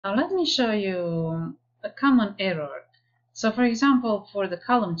Now let me show you a common error. So for example, for the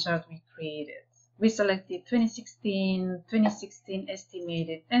column chart we created, we selected 2016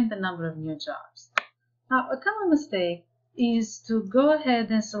 estimated and the number of new jobs. Now a common mistake is to go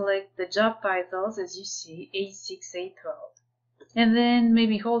ahead and select the job titles as you see A6, A12, and then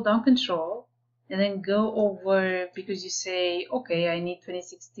maybe hold down Control and then go over, because you say, okay, I need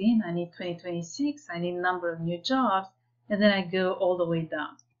 2016, I need 2026, I need number of new jobs, and then I go all the way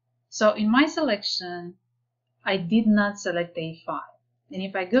down. So in my selection, I did not select A5. And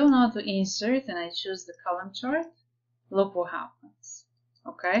if I go now to Insert and I choose the column chart, look what happens.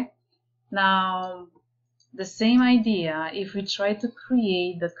 Okay? Now, the same idea, if we try to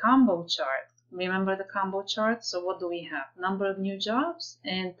create the combo chart, remember the combo chart? So what do we have? Number of new jobs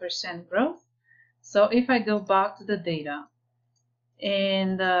and percent growth. So if I go back to the data,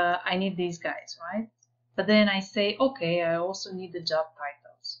 and I need these guys, right? But then I say, okay, I also need the job titles.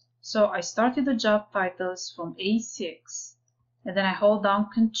 So I started the job titles from A6, and then I hold down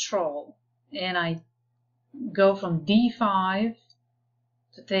Control, and I go from D5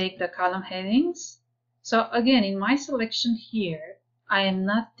 to take the column headings. So again, in my selection here, I am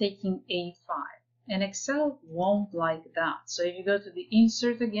not taking A5, and Excel won't like that. So if you go to the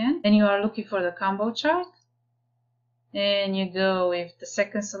Insert again, and you are looking for the combo chart, and you go with the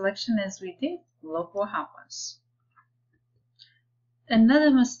second selection as we did, look what happens.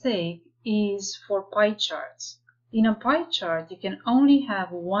 Another mistake is for pie charts. In a pie chart, you can only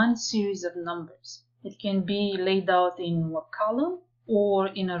have one series of numbers. It can be laid out in a column or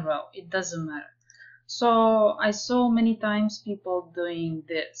in a row. It doesn't matter. So I saw many times people doing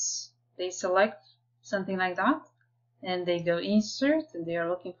this. They select something like that, and they go Insert, and they are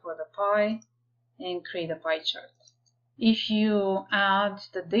looking for the pie and create a pie chart. If you add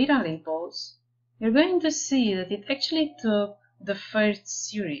the data labels, you're going to see that it actually took the first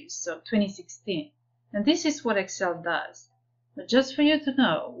series, so 2016. And this is what Excel does. But just for you to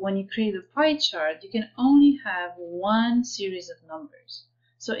know, when you create a pie chart, you can only have one series of numbers.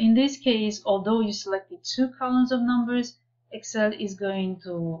 So in this case, although you selected two columns of numbers, Excel is going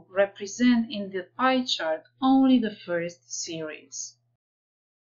to represent in the pie chart only the first series.